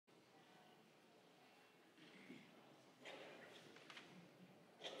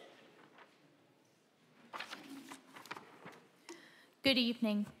Good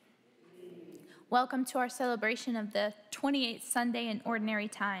evening. Welcome to our celebration of the 28th Sunday in Ordinary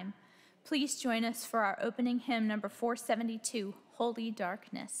Time. Please join us for our opening hymn number 472, Holy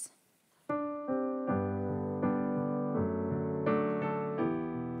Darkness.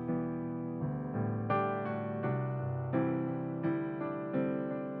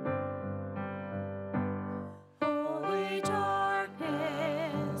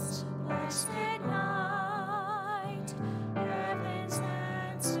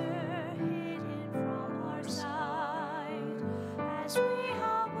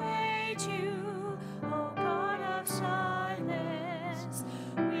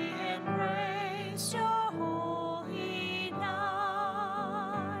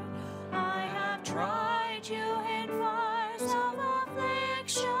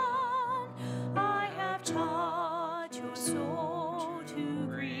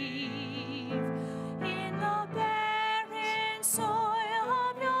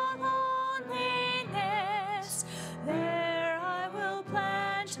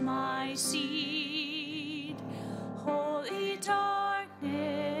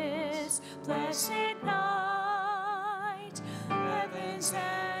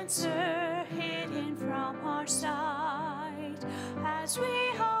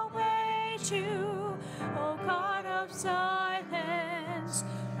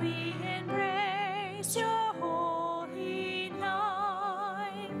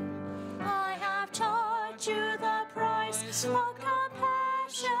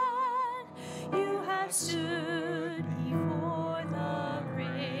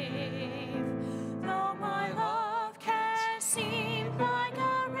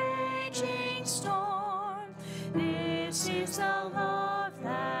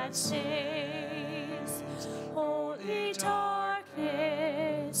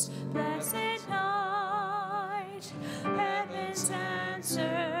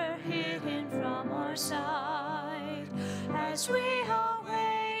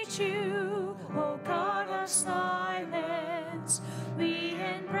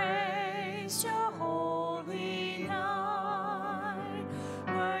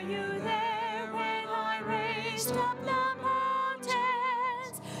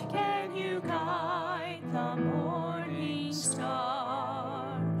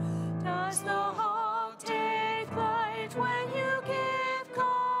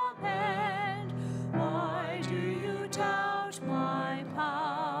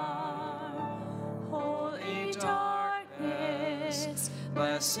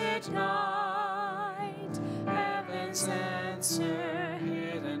 Blessed night, heaven's answer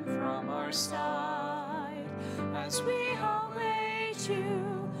hidden from our sight. As we await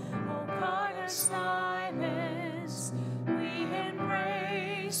you, O God of silence, we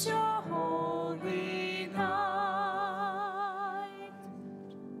embrace your holy night.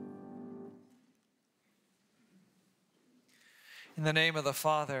 In the name of the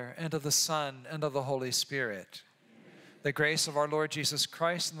Father, and of the Son, and of the Holy Spirit. The grace of our Lord Jesus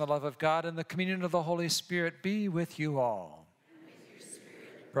Christ and the love of God and the communion of the Holy Spirit be with you all.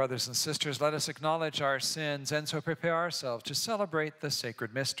 Brothers and sisters, let us acknowledge our sins and so prepare ourselves to celebrate the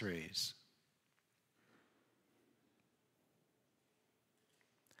sacred mysteries.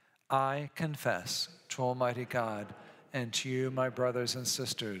 I confess to Almighty God and to you, my brothers and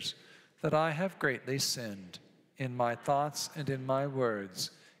sisters, that I have greatly sinned in my thoughts and in my words,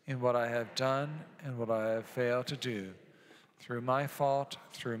 in what I have done and what I have failed to do. Through my fault,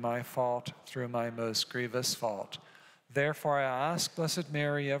 through my most grievous fault. Therefore I ask Blessed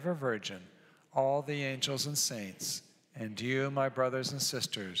Mary, ever Virgin, all the angels and saints, and you, my brothers and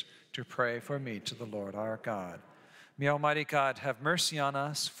sisters, to pray for me to the Lord our God. May Almighty God have mercy on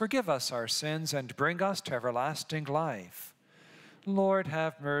us, forgive us our sins, and bring us to everlasting life. Lord,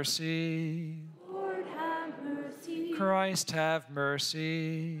 have mercy. Lord, have mercy. Christ, have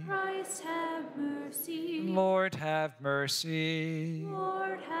mercy. Christ, have mercy. Lord, have mercy.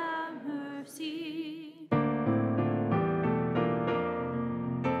 Lord, have mercy.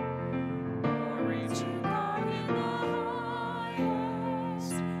 Glory to God in the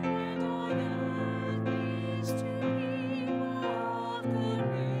highest, and on earth peace to people of good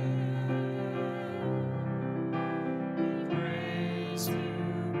will. We praise you,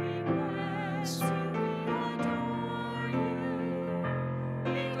 we bless you, we adore you,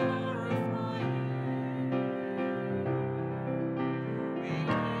 we glorify you. We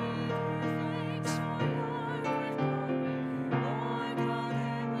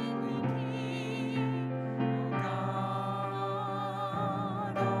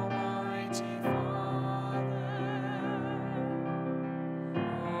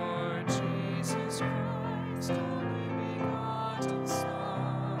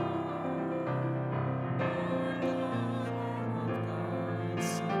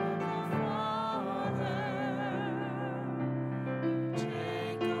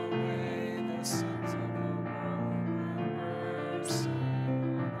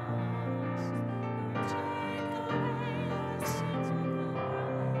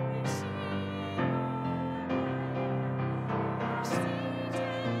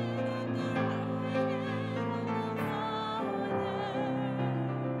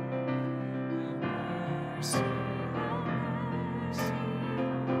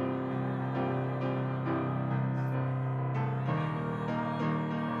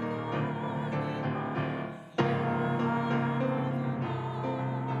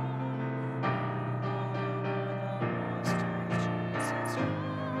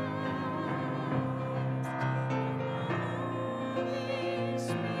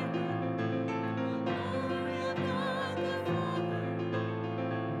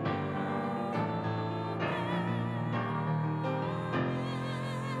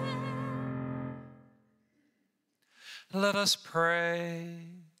Let us pray.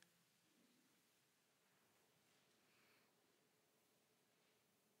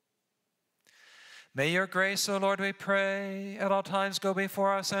 May your grace, O Lord, we pray, at all times go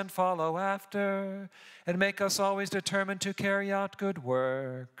before us and follow after, and make us always determined to carry out good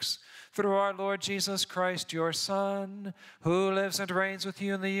works. Through our Lord Jesus Christ, your Son, who lives and reigns with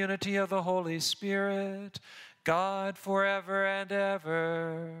you in the unity of the Holy Spirit, God forever and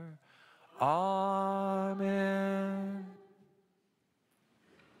ever. Amen.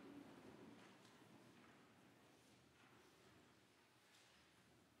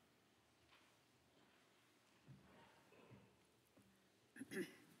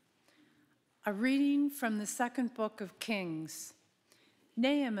 A reading from the second book of Kings.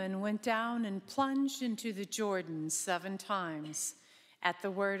 Naaman went down and plunged into the Jordan 7 times at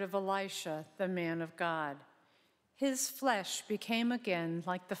the word of Elisha, the man of God. His flesh became again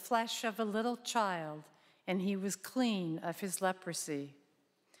like the flesh of a little child, and he was clean of his leprosy.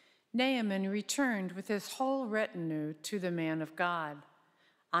 Naaman returned with his whole retinue to the man of God.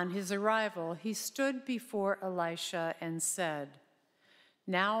 On his arrival, he stood before Elisha and said,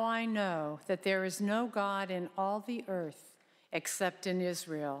 "Now I know that there is no God in all the earth except in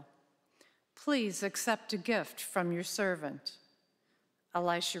Israel. Please accept a gift from your servant."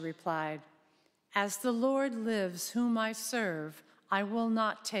 Elisha replied, "As the Lord lives whom I serve, I will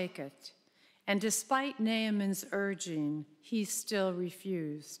not take it." And despite Naaman's urging, he still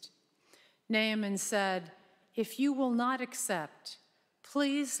refused. Naaman said, "If you will not accept,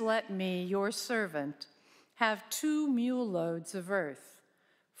 please let me, your servant, have 2 mule loads of earth.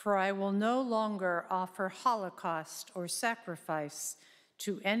 For I will no longer offer holocaust or sacrifice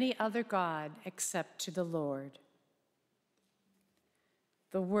to any other god except to the Lord."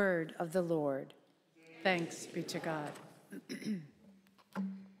 The word of the Lord. Thanks be to God.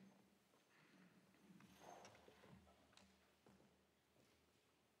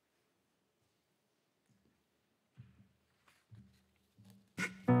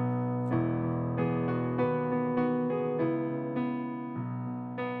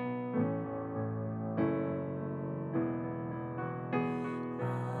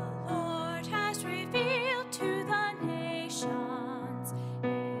 Lord has revealed to the nations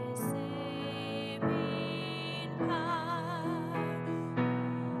His saving power.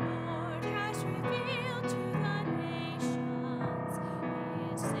 Lord has revealed to the nations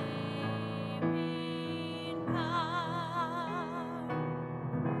His saving power.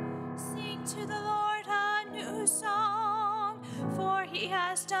 Sing to the Lord a new song, for He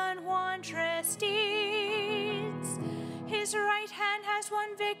has done wondrous deeds. His right hand has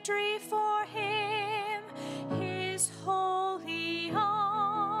won victory for him, his holy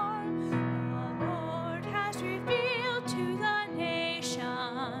arm. The Lord has revealed to the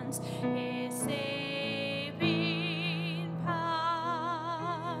nations his saving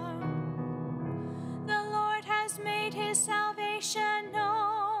power. The Lord has made his salvation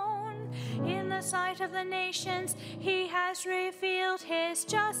known. In the sight of the nations, he has revealed his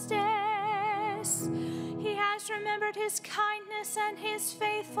justice. He has remembered his kindness and his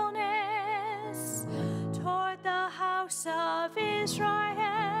faithfulness toward the house of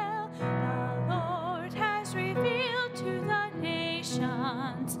Israel. The Lord has revealed to the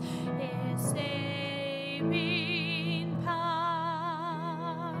nations his saving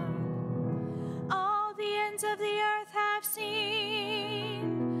power. All the ends of the earth have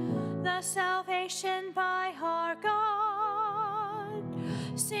seen the salvation by our God.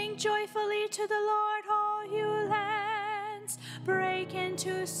 Sing joyfully to the Lord, all you lands. Break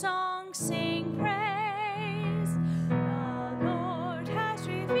into song, sing praise. The Lord has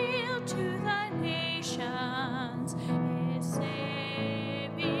revealed to the nations his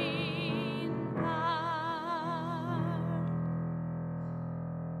saving power.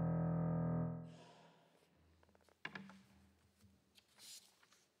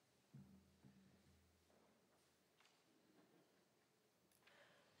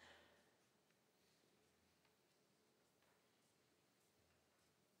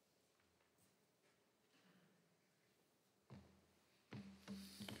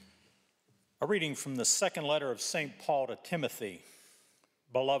 A reading from the second letter of St. Paul to Timothy.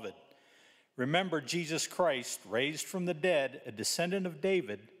 Beloved, remember Jesus Christ, raised from the dead, a descendant of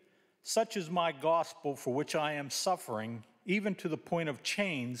David. Such is my gospel, for which I am suffering, even to the point of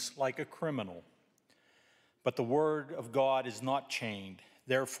chains like a criminal. But the word of God is not chained.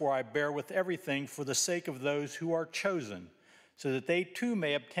 Therefore I bear with everything for the sake of those who are chosen, so that they too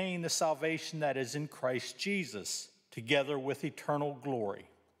may obtain the salvation that is in Christ Jesus, together with eternal glory.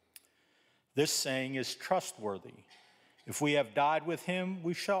 This saying is trustworthy. If we have died with him,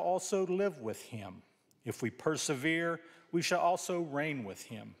 we shall also live with him. If we persevere, we shall also reign with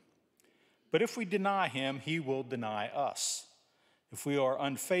him. But if we deny him, he will deny us. If we are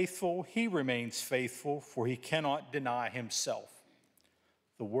unfaithful, he remains faithful, for he cannot deny himself.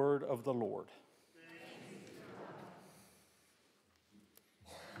 The word of the Lord.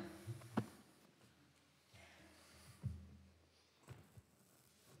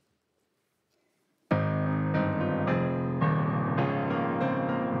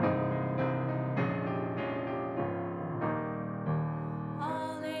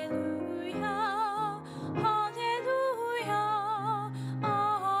 Alleluia, alleluia,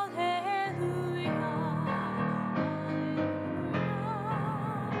 alleluia, alleluia.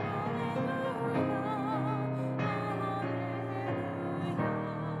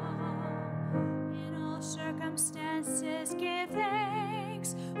 In all circumstances give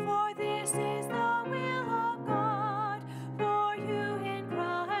thanks, for this is the will of God for you in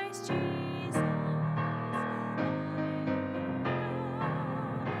Christ Jesus.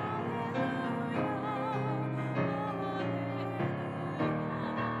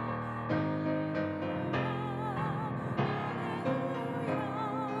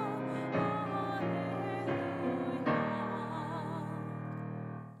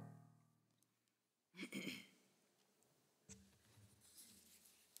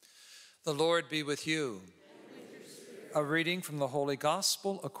 The Lord be with you. A reading from the Holy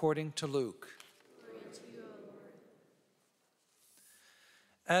Gospel according to Luke.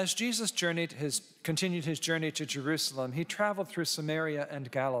 As Jesus continued his journey to Jerusalem, he traveled through Samaria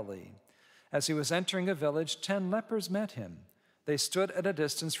and Galilee. As he was entering a village, 10 lepers met him. They stood at a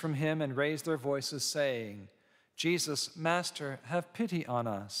distance from him and raised their voices, saying, "Jesus, Master, have pity on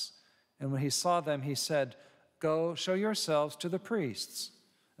us." And when he saw them, he said, "Go, show yourselves to the priests."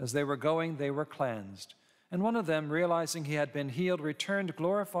 As they were going, they were cleansed. And one of them, realizing he had been healed, returned,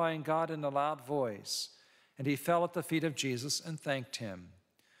 glorifying God in a loud voice. And he fell at the feet of Jesus and thanked him.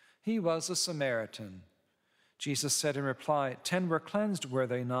 He was a Samaritan. Jesus said in reply, 10 were cleansed, were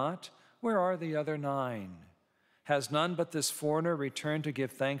they not? Where are the other 9? Has none but this foreigner returned to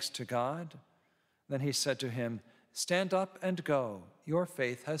give thanks to God? Then he said to him, "Stand up and go. Your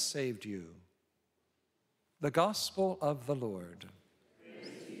faith has saved you." The Gospel of the Lord.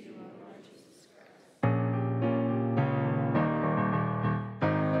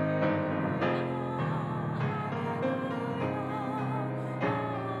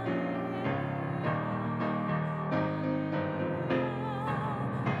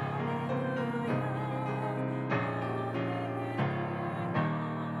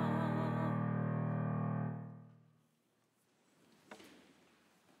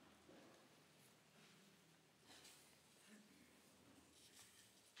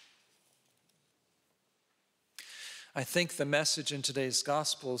 I think the message in today's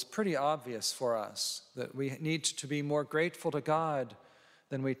gospel is pretty obvious for us, that we need to be more grateful to God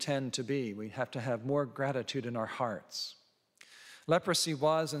than we tend to be. We have to have more gratitude in our hearts. Leprosy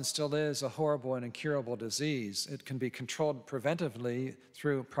was and still is a horrible and incurable disease. It can be controlled preventively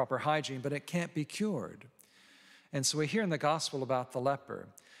through proper hygiene, but it can't be cured. And so we hear in the gospel about the leper.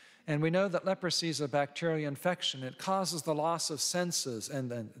 And we know that leprosy is a bacterial infection. It causes the loss of senses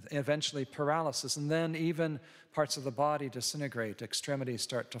and then eventually paralysis, and then even parts of the body disintegrate, extremities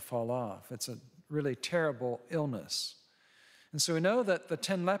start to fall off. It's a really terrible illness. And so we know that the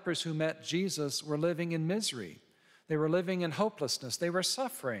 10 lepers who met Jesus were living in misery. They were living in hopelessness. They were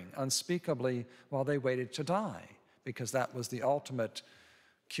suffering unspeakably while they waited to die, because that was the ultimate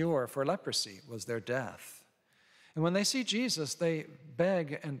cure for leprosy, was their death. And when they see Jesus, they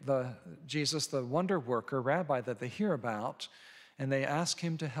beg Jesus, the wonder worker, rabbi that they hear about, and they ask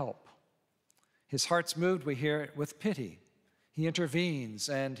him to help. His heart's moved, we hear, with pity. He intervenes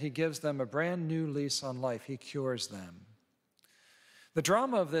and he gives them a brand new lease on life. He cures them. The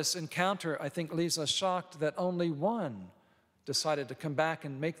drama of this encounter, I think, leaves us shocked that only one decided to come back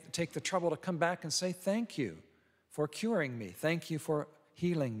and take the trouble to come back and say, "Thank you for curing me. Thank you for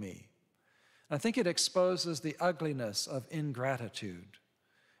healing me." I think it exposes the ugliness of ingratitude,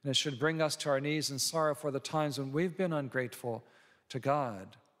 and it should bring us to our knees in sorrow for the times when we've been ungrateful to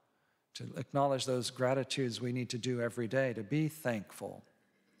God, to acknowledge those gratitudes we need to do every day, to be thankful.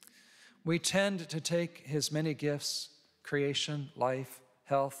 We tend to take his many gifts, creation, life,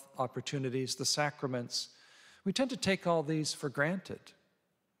 health, opportunities, the sacraments. We tend to take all these for granted,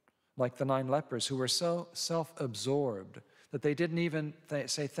 like the 9 lepers who were so self-absorbed that they didn't even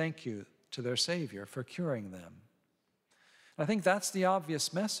say thank you to their Savior for curing them. I think that's the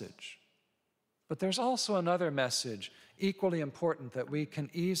obvious message. But there's also another message, equally important, that we can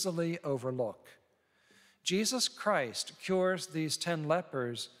easily overlook. Jesus Christ cures these 10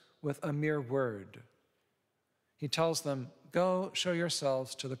 lepers with a mere word. He tells them, "Go show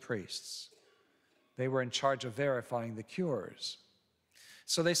yourselves to the priests." They were in charge of verifying the cures.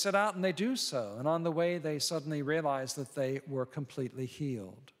 So they set out and they do so, and on the way they suddenly realize that they were completely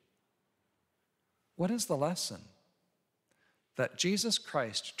healed. What is the lesson? That Jesus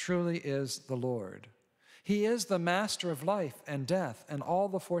Christ truly is the Lord. He is the master of life and death and all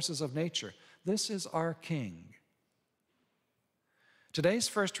the forces of nature. This is our King. Today's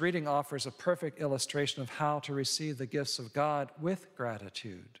first reading offers a perfect illustration of how to receive the gifts of God with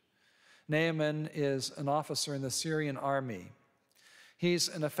gratitude. Naaman is an officer in the Syrian army. He's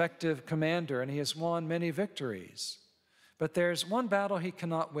an effective commander and he has won many victories. But there's one battle he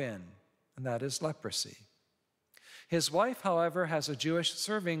cannot win, and that is leprosy. His wife, however, has a Jewish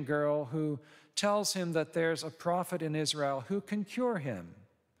serving girl who tells him that there's a prophet in Israel who can cure him.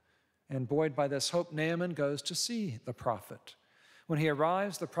 And buoyed by this hope, Naaman goes to see the prophet. When he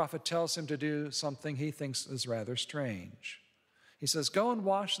arrives, the prophet tells him to do something he thinks is rather strange. He says, "Go and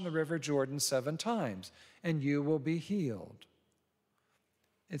wash in the river Jordan 7 times, and you will be healed."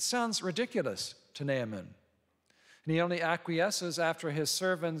 It sounds ridiculous to Naaman, and he only acquiesces after his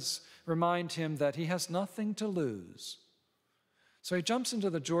servants remind him that he has nothing to lose. So he jumps into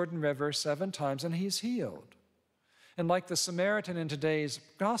the Jordan River 7 times, and he's healed. And like the Samaritan in today's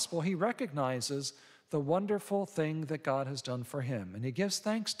gospel, he recognizes the wonderful thing that God has done for him, and he gives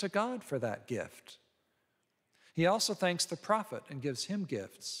thanks to God for that gift. He also thanks the prophet and gives him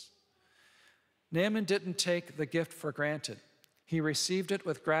gifts. Naaman didn't take the gift for granted. He received it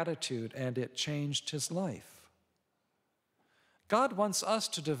with gratitude, and it changed his life. God wants us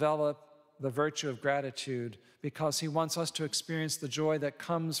to develop the virtue of gratitude because he wants us to experience the joy that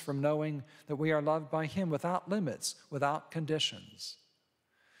comes from knowing that we are loved by him without limits, without conditions.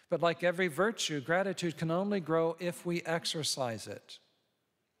 But like every virtue, gratitude can only grow if we exercise it.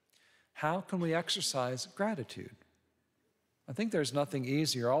 How can we exercise gratitude? I think there's nothing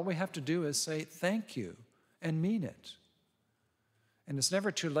easier. All we have to do is say thank you and mean it. And it's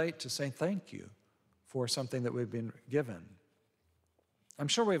never too late to say thank you for something that we've been given. I'm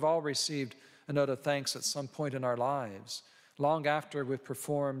sure we've all received a note of thanks at some point in our lives, long after we've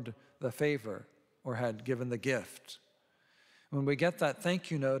performed the favor or had given the gift. When we get that thank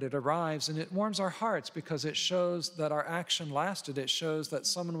you note, it arrives and it warms our hearts because it shows that our action lasted. It shows that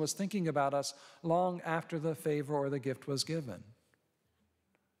someone was thinking about us long after the favor or the gift was given.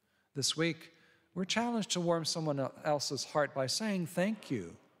 This week, we're challenged to warm someone else's heart by saying thank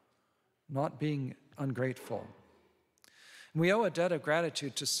you, not being ungrateful. And we owe a debt of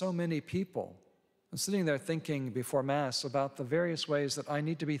gratitude to so many people. I'm sitting there thinking before Mass about the various ways that I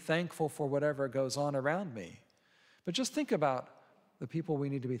need to be thankful for whatever goes on around me. But just think about the people we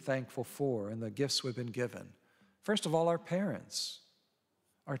need to be thankful for and the gifts we've been given. First of all, our parents,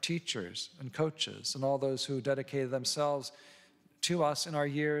 our teachers and coaches, and all those who dedicated themselves to us in our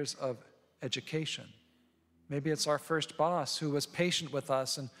years of education. Maybe it's our first boss who was patient with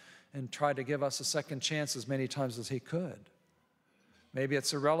us and tried to give us a second chance as many times as he could. Maybe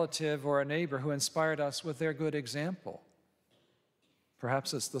it's a relative or a neighbor who inspired us with their good example.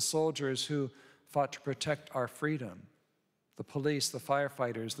 Perhaps it's the soldiers who fought to protect our freedom, the police, the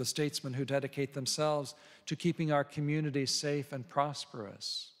firefighters, the statesmen who dedicate themselves to keeping our communities safe and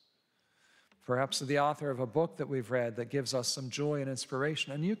prosperous. Perhaps the author of a book that we've read that gives us some joy and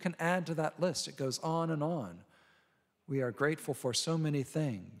inspiration. And you can add to that list. It goes on and on. We are grateful for so many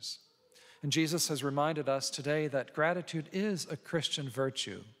things. And Jesus has reminded us today that gratitude is a Christian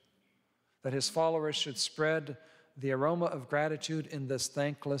virtue, that his followers should spread the aroma of gratitude in this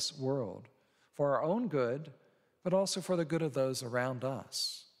thankless world, for our own good, but also for the good of those around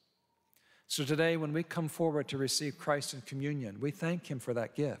us. So today, when we come forward to receive Christ in communion, we thank him for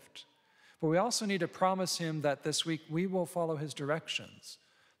that gift. But we also need to promise him that this week we will follow his directions,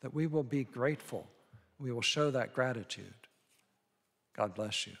 that we will be grateful. We will show that gratitude. God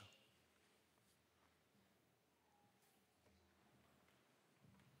bless you.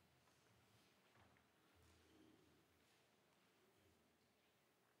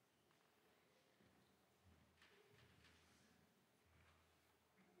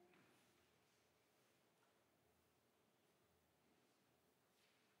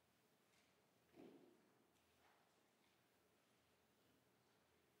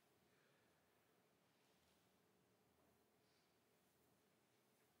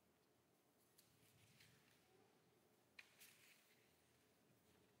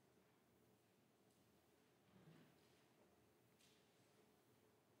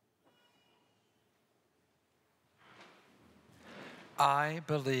 I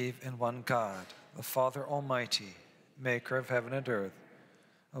believe in one God, the Father Almighty, maker of heaven and earth,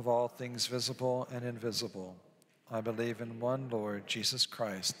 of all things visible and invisible. I believe in one Lord, Jesus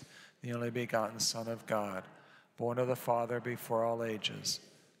Christ, the only begotten Son of God, born of the Father before all ages,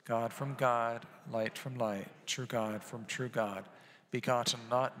 God from God, light from light, true God from true God, begotten,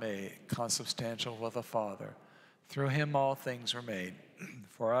 not made, consubstantial with the Father. Through him all things were made.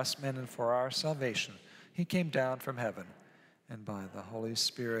 For us men and for our salvation, he came down from heaven, and by the Holy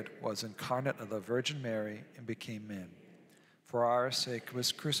Spirit was incarnate of the Virgin Mary and became man. For our sake he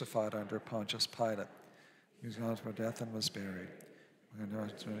was crucified under Pontius Pilate. He was gone for death and was buried. And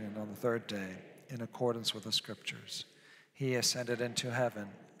on the third day, in accordance with the Scriptures, he ascended into heaven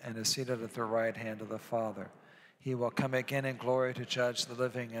and is seated at the right hand of the Father. He will come again in glory to judge the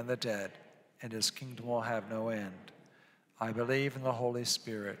living and the dead, and his kingdom will have no end. I believe in the Holy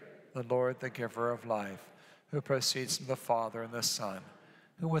Spirit, the Lord, the giver of life, who proceeds from the Father and the Son,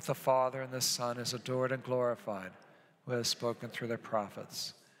 who with the Father and the Son is adored and glorified, who has spoken through the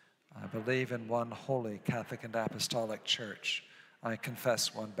prophets. I believe in one holy, Catholic, and Apostolic Church. I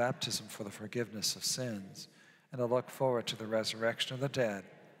confess one baptism for the forgiveness of sins, and I look forward to the resurrection of the dead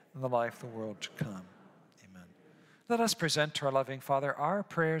and the life of the world to come. Amen. Let us present to our loving Father our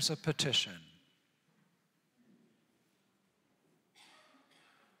prayers of petition.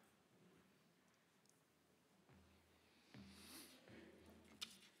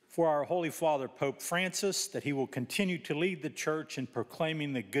 For our Holy Father, Pope Francis, that he will continue to lead the Church in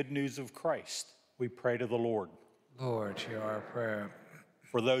proclaiming the good news of Christ, we pray to the Lord. Lord, hear our prayer.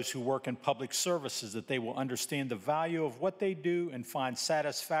 For those who work in public services, that they will understand the value of what they do and find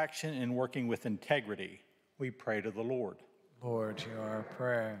satisfaction in working with integrity, we pray to the Lord. Lord, hear our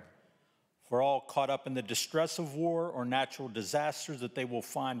prayer. For all caught up in the distress of war or natural disasters, that they will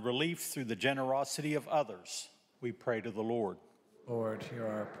find relief through the generosity of others, we pray to the Lord. Lord, hear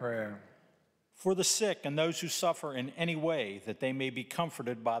our prayer. For the sick and those who suffer in any way, that they may be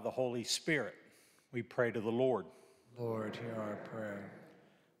comforted by the Holy Spirit, we pray to the Lord. Lord, hear our prayer.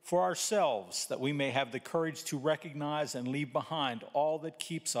 For ourselves, that we may have the courage to recognize and leave behind all that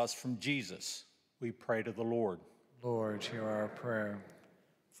keeps us from Jesus, we pray to the Lord. Lord, hear our prayer.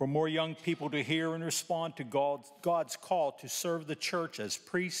 For more young people to hear and respond to God's call to serve the church as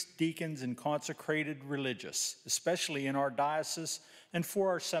priests, deacons, and consecrated religious, especially in our diocese, and for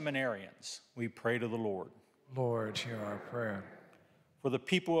our seminarians, we pray to the Lord. Lord, hear our prayer. For the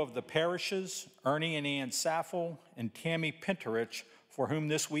people of the parishes, Ernie and Ann Saffel and Tammy Pinterich, for whom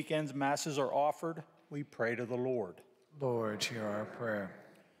this weekend's masses are offered, we pray to the Lord. Lord, hear our prayer.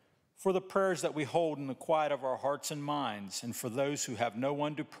 For the prayers that we hold in the quiet of our hearts and minds, and for those who have no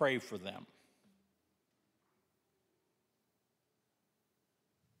one to pray for them.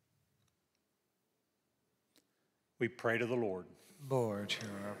 We pray to the Lord. Lord,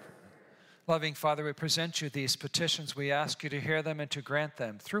 hear our prayer. Loving Father, we present you these petitions. We ask you to hear them and to grant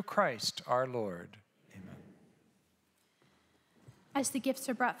them through Christ our Lord. Amen. As the gifts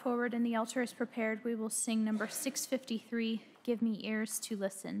are brought forward and the altar is prepared, we will sing number 653, Give Me Ears to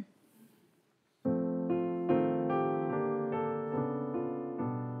Listen.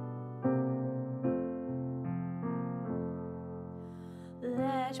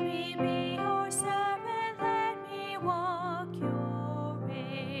 Let me be your servant, let me walk your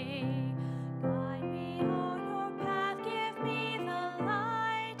way. Guide me on your path, give me the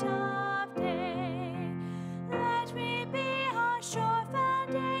light of day. Let me be a sure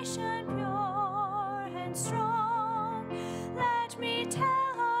foundation, pure and strong. Let me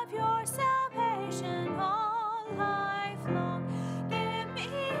tell of your salvation all life long. Give me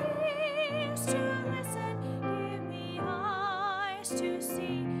ears to listen, give me eyes to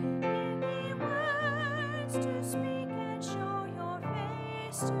see, give me words to speak and show your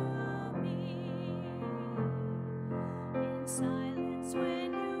face to me. In silence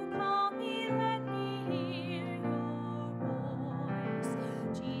when you call me, let me hear your voice.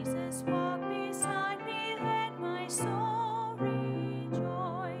 Jesus, walk beside me, let my soul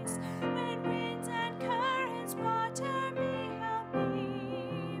rejoice. When winds and currents water me, help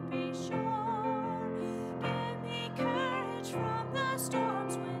me be sure. Give me courage from the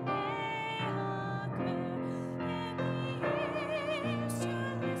storms when they occur. Give me ears to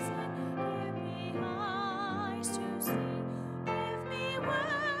listen, give me eyes to see, give me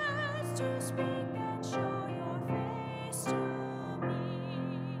words to speak and show your face to me.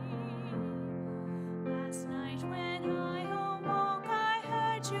 Last night when I awoke, I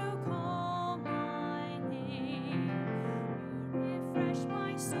heard you call my name. You refreshed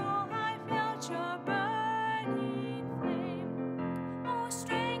my soul, I felt your burning flame. Oh,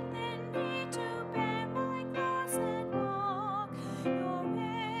 strengthen me to bear my cross and walk your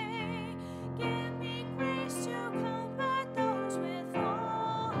way. Give me grace to comfort those with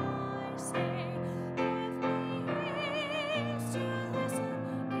all I say.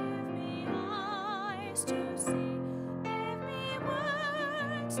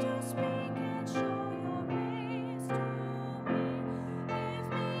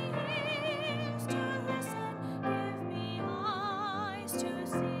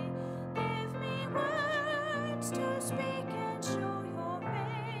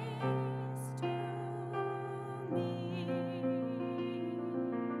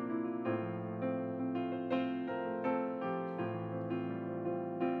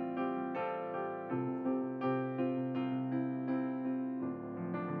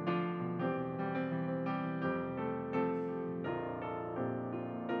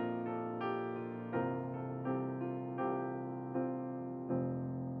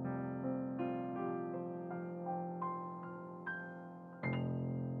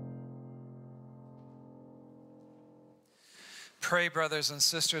 Pray, brothers and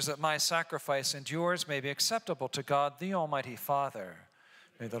sisters, that my sacrifice and yours may be acceptable to God, the Almighty Father.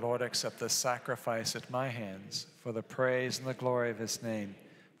 May the Lord accept this sacrifice at my hands for the praise and the glory of his name,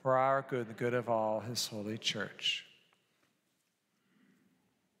 for our good and the good of all his holy church.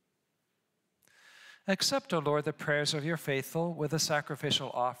 Accept, O Lord, the prayers of your faithful with the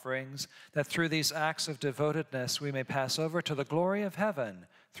sacrificial offerings, that through these acts of devotedness we may pass over to the glory of heaven,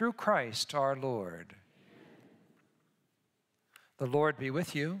 through Christ our Lord. The Lord be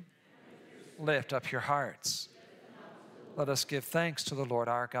with you. Lift up your hearts. Let us give thanks to the Lord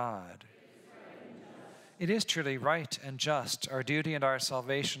our God. It is truly right and just, our duty and our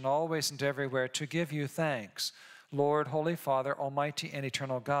salvation, always and everywhere, to give you thanks, Lord, Holy Father, Almighty and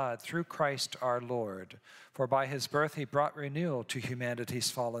eternal God, through Christ our Lord. For by his birth he brought renewal to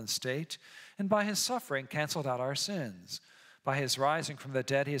humanity's fallen state, and by his suffering canceled out our sins. By his rising from the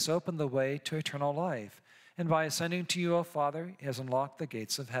dead he has opened the way to eternal life, and by ascending to you, O Father, he has unlocked the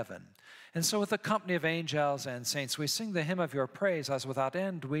gates of heaven. And so with the company of angels and saints we sing the hymn of your praise, as without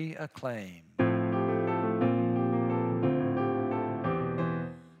end we acclaim.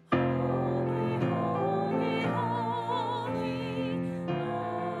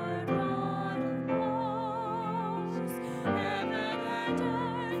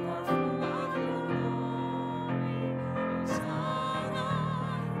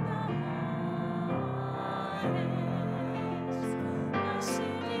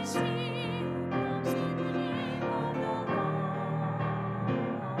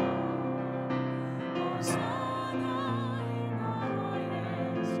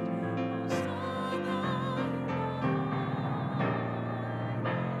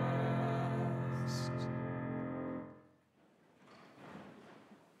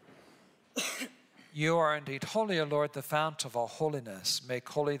 You are indeed holy, O Lord, the fount of all holiness. Make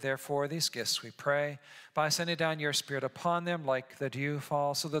holy, therefore, these gifts, we pray, by sending down your Spirit upon them like the dew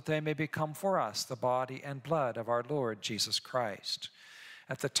fall, so that they may become for us the body and blood of our Lord Jesus Christ.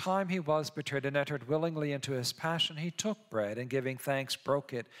 At the time he was betrayed and entered willingly into his passion, he took bread, and giving thanks,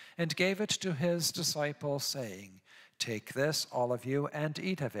 broke it, and gave it to his disciples, saying, "Take this, all of you, and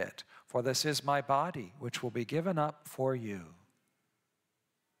eat of it, for this is my body, which will be given up for you."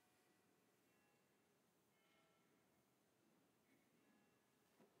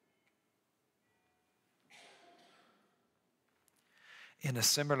 In a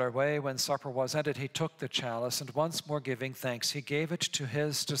similar way, when supper was ended, he took the chalice, and once more giving thanks, he gave it to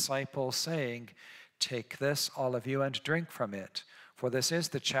his disciples, saying, "Take this, all of you, and drink from it, for this is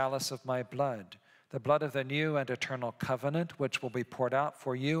the chalice of my blood, the blood of the new and eternal covenant, which will be poured out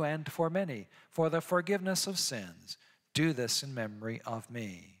for you and for many, for the forgiveness of sins. Do this in memory of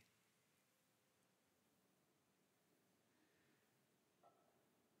me."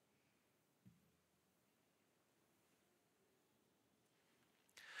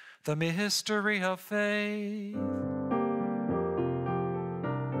 The mystery of faith.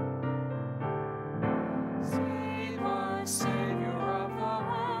 Save us, Savior of the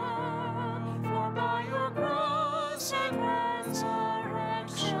world, for by your cross and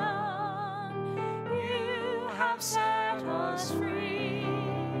resurrection, you have set us free.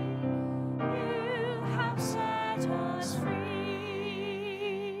 You have set us free.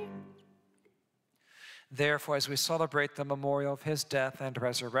 Therefore, as we celebrate the memorial of his death and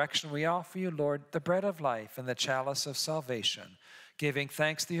resurrection, we offer you, Lord, the bread of life and the chalice of salvation, giving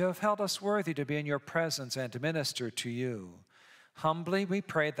thanks that you have held us worthy to be in your presence and to minister to you. Humbly we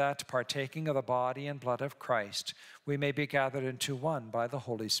pray that, partaking of the body and blood of Christ, we may be gathered into one by the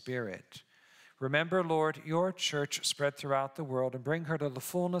Holy Spirit. Remember, Lord, your church spread throughout the world, and bring her to the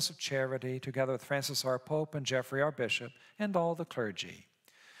fullness of charity, together with Francis our Pope and Geoffrey our Bishop and all the clergy.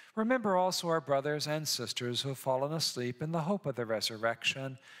 Remember also our brothers and sisters who have fallen asleep in the hope of the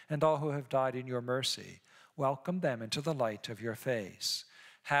resurrection, and all who have died in your mercy. Welcome them into the light of your face.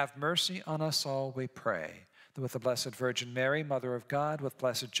 Have mercy on us all, we pray, that with the Blessed Virgin Mary, Mother of God, with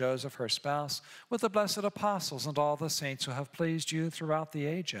blessed Joseph, her spouse, with the blessed apostles and all the saints who have pleased you throughout the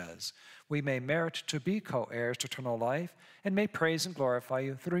ages, we may merit to be co-heirs to eternal life, and may praise and glorify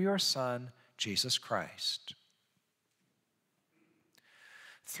you through your Son, Jesus Christ.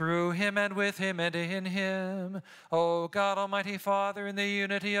 Through him and with him and in him, O God, Almighty Father, in the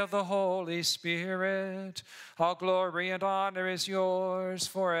unity of the Holy Spirit, all glory and honor is yours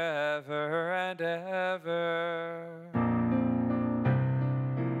forever and ever.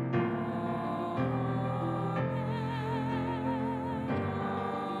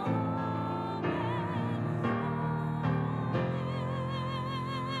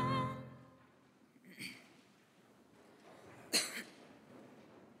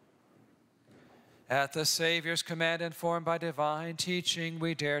 At the Savior's command, informed by divine teaching,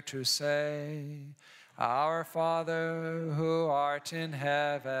 we dare to say, Our Father, who art in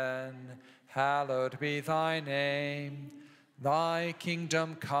heaven, hallowed be thy name. Thy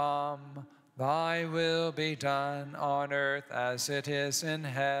kingdom come, thy will be done on earth as it is in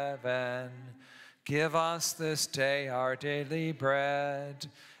heaven. Give us this day our daily bread,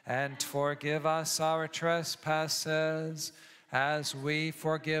 and forgive us our trespasses, as we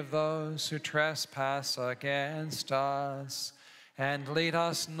forgive those who trespass against us. And lead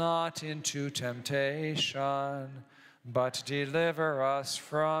us not into temptation, but deliver us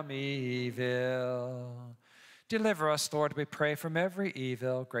from evil. Deliver us, Lord, we pray, from every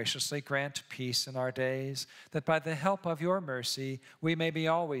evil. Graciously grant peace in our days, that by the help of your mercy we may be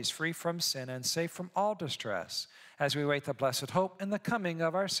always free from sin and safe from all distress, as we wait the blessed hope and the coming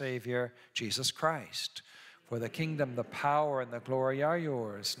of our Savior, Jesus Christ. For the kingdom, the power, and the glory are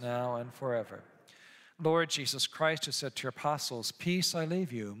yours, now and forever. Lord Jesus Christ, who said to your apostles, Peace I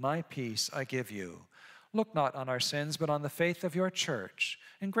leave you, my peace I give you. Look not on our sins, but on the faith of your church,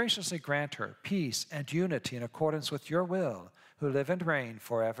 and graciously grant her peace and unity in accordance with your will, who live and reign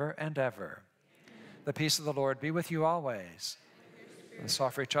forever and ever. Amen. The peace of the Lord be with you always. Let's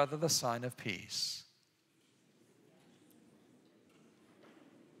offer each other the sign of peace.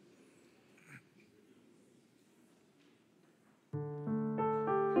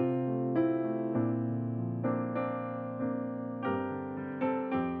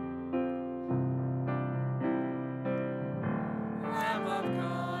 Lamb of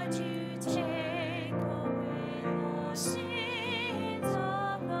God, you take away the sins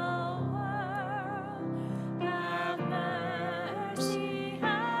of the world. Have mercy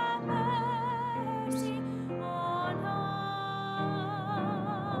on us.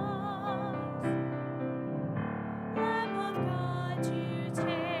 Lamb of God, you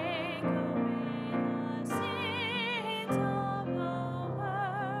take away the sins of the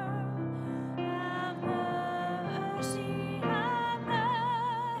world. Have mercy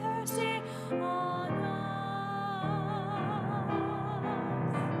on us.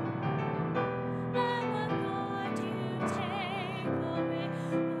 Lamb of God, you take away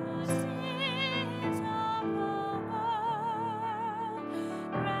the sins of the world.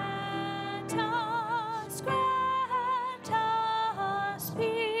 Grant us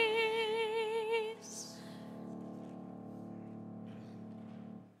peace.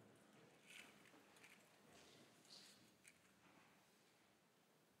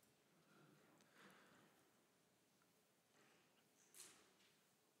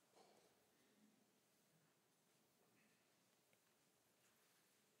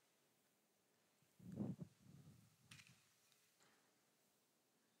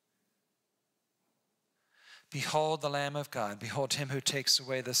 Behold the Lamb of God. Behold him who takes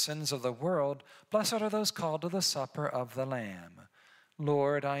away the sins of the world. Blessed are those called to the supper of the Lamb.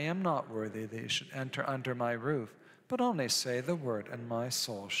 Lord, I am not worthy that you should enter under my roof, but only say the word, and my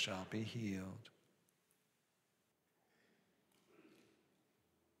soul shall be healed.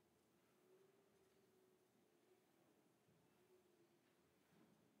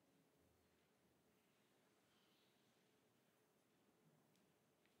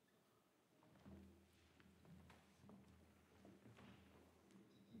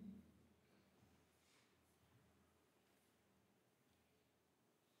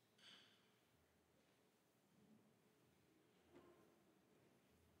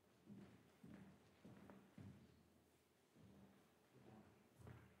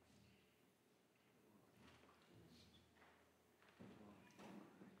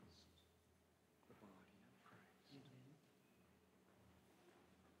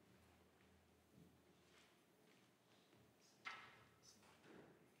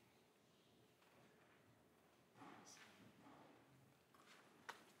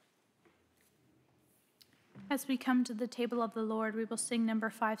 As we come to the table of the Lord, we will sing number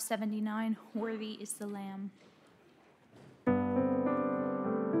 579, Worthy is the Lamb.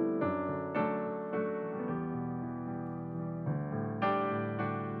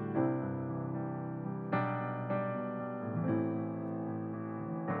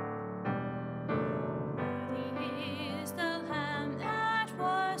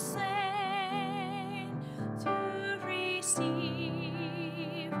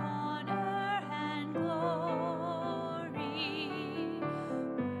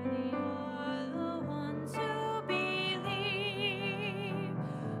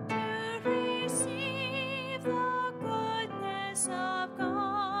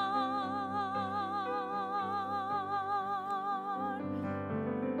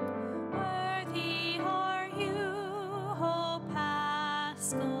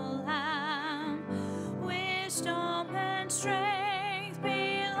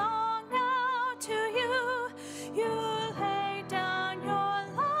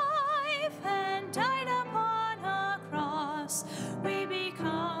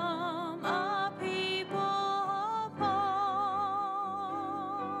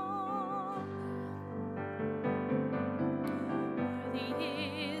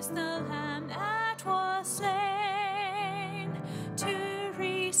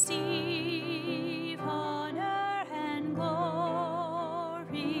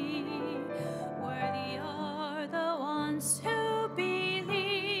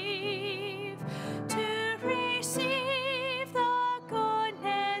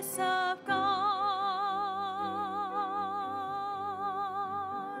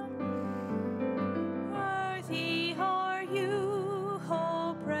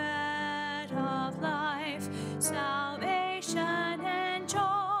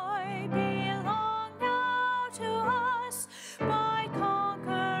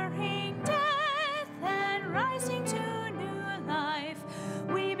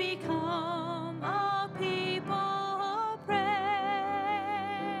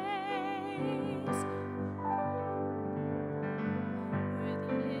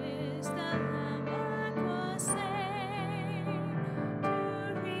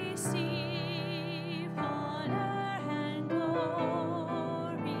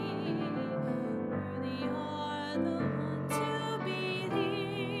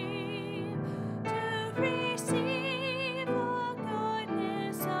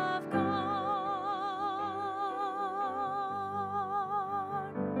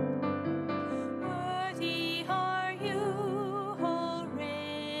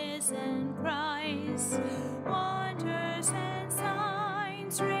 us. Wonders and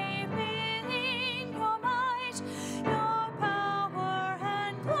signs revealing your might, your power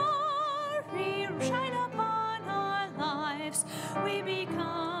and glory shine upon our lives. We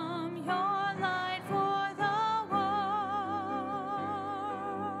become your light for the world.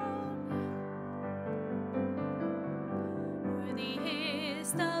 Worthy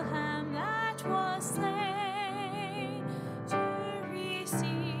is the Lamb that was slain to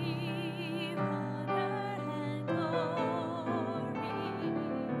receive honor and glory.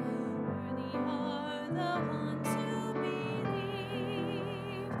 Worthy are the ones who believe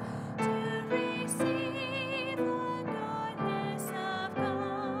to receive the goodness of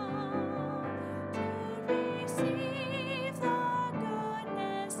God, to receive the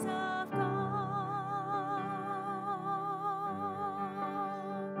goodness of God.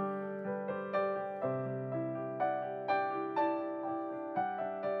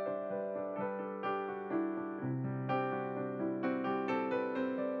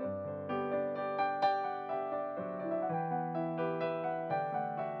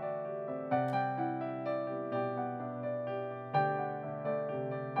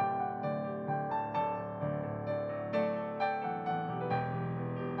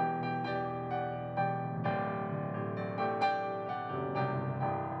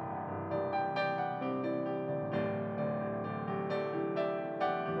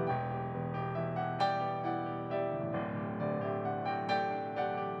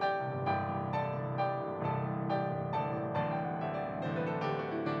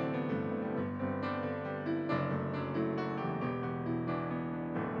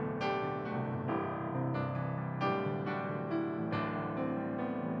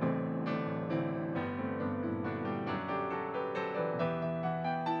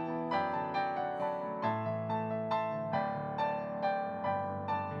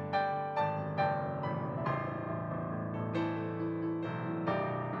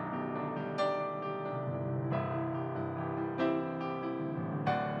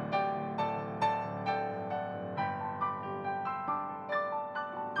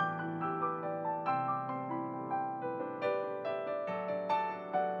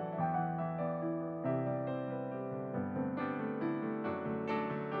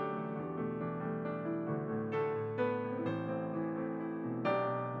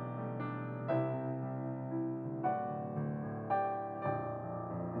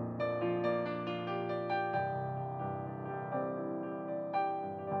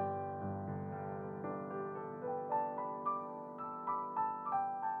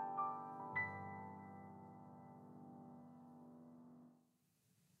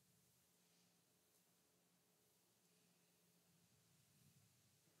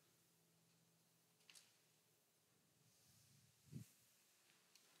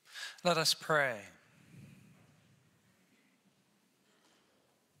 Let us pray.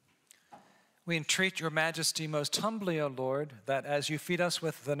 We entreat your majesty most humbly, O Lord, that as you feed us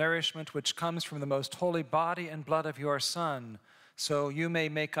with the nourishment which comes from the most holy body and blood of your Son, so you may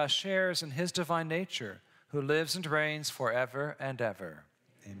make us sharers in his divine nature, who lives and reigns forever and ever.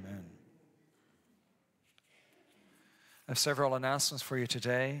 Amen. I have several announcements for you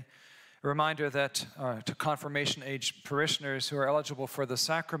today. A reminder that to confirmation age parishioners who are eligible for the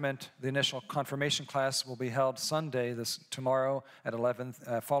sacrament, the initial confirmation class will be held Sunday, tomorrow at 11,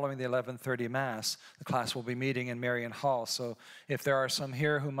 following the 11:30 Mass. The class will be meeting in Marion Hall. So if there are some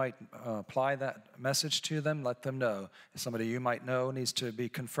here who might apply that message to them, let them know. If somebody you might know needs to be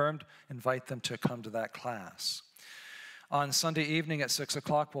confirmed, invite them to come to that class. On Sunday evening at 6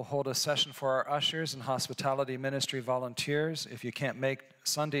 o'clock, we'll hold a session for our ushers and hospitality ministry volunteers. If you can't make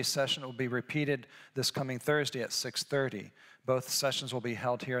Sunday's session, it will be repeated this coming Thursday at 6:30. Both sessions will be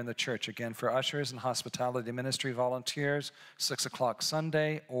held here in the church. Again, for ushers and hospitality ministry volunteers, 6 o'clock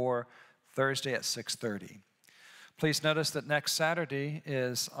Sunday or Thursday at 6:30. Please notice that next Saturday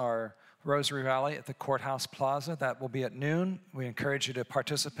is our Rosary Rally at the Courthouse Plaza. That will be at noon. We encourage you to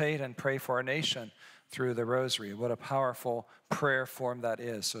participate and pray for our nation through the Rosary. What a powerful prayer form that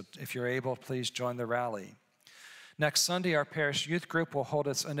is. So if you're able, please join the rally. Next Sunday, our parish youth group will hold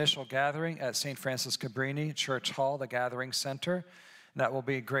its initial gathering at St. Francis Cabrini Church Hall, the Gathering Center. That will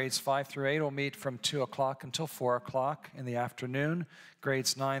be grades 5 through 8 will meet from 2 o'clock until 4 o'clock in the afternoon.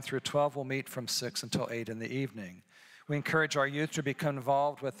 Grades 9 through 12 will meet from 6 until 8 in the evening. We encourage our youth to become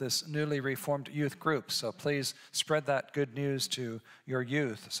involved with this newly reformed youth group. So please spread that good news to your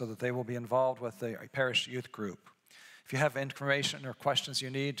youth so that they will be involved with the parish youth group. If you have information or questions you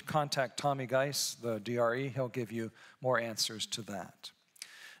need, contact Tommy Geis, the DRE. He'll give you more answers to that.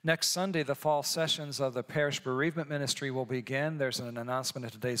 Next Sunday, the fall sessions of the Parish Bereavement Ministry will begin. There's an announcement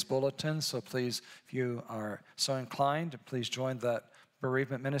in today's bulletin, so please, if you are so inclined, please join the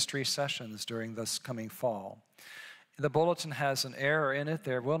Bereavement Ministry sessions during this coming fall. The bulletin has an error in it.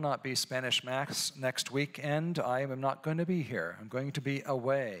 There will not be Spanish Mass next weekend. I am not going to be here. I'm going to be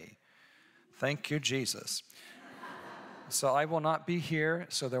away. Thank you, Jesus. So I will not be here,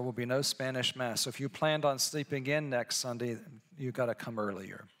 so there will be no Spanish Mass. So if you planned on sleeping in next Sunday, you've got to come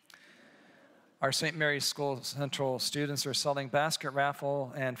earlier. Our St. Mary's School Central students are selling basket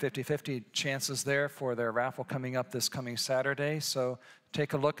raffle and 50-50 chances there for their raffle coming up this coming Saturday. So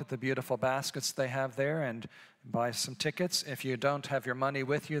take a look at the beautiful baskets they have there and buy some tickets. If you don't have your money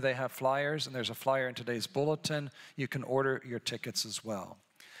with you, they have flyers, and there's a flyer in today's bulletin. You can order your tickets as well.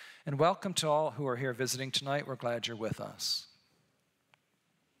 And welcome to all who are here visiting tonight. We're glad you're with us.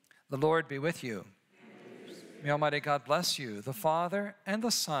 The Lord be with you. May Almighty God bless you, the Father and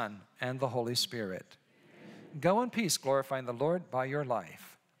the Son and the Holy Spirit. Go in peace, glorifying the Lord by your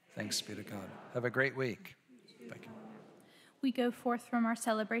life. Thanks be to God. Have a great week. Thank you. We go forth from our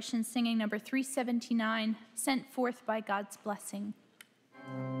celebration singing number 379, Sent Forth by God's Blessing.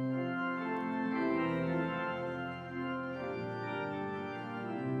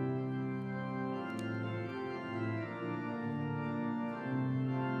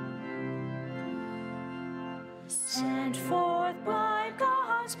 Sent forth by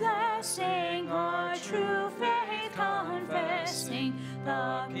God's blessing, our true faith confessing,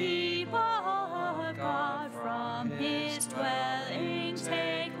 the people of God from his dwelling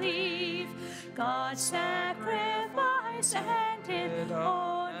take leave. God's sacrifice ended,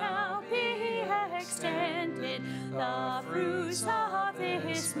 oh now be extended the fruits of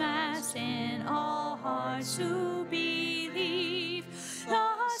this Mass in all hearts who believe.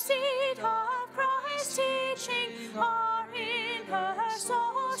 The seed of Christ's teaching are in her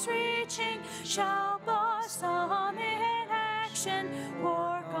souls reaching, shall blossom in action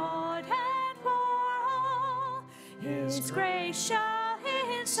for God and for all. His grace shall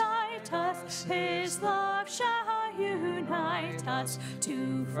incite us, his love shall unite us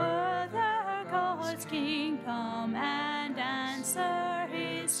to further God's kingdom and answer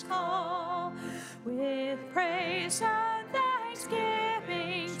his call. With praise and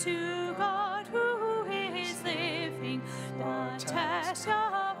thanksgiving to God who is living, the task of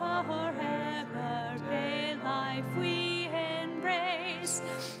our everyday life we embrace,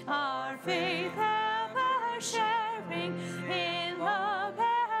 our faith ever sharing, in love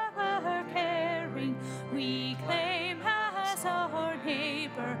ever caring, we claim as our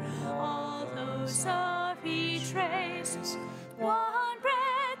neighbor all those of each race. One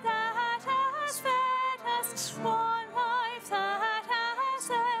bread that has fed us, one life that has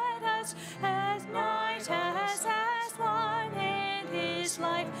led us, as night as one in his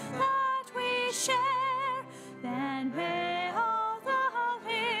life that we share. Then may all the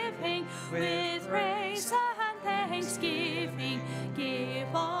living with praise and thanksgiving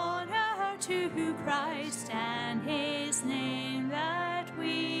give honor to Christ and his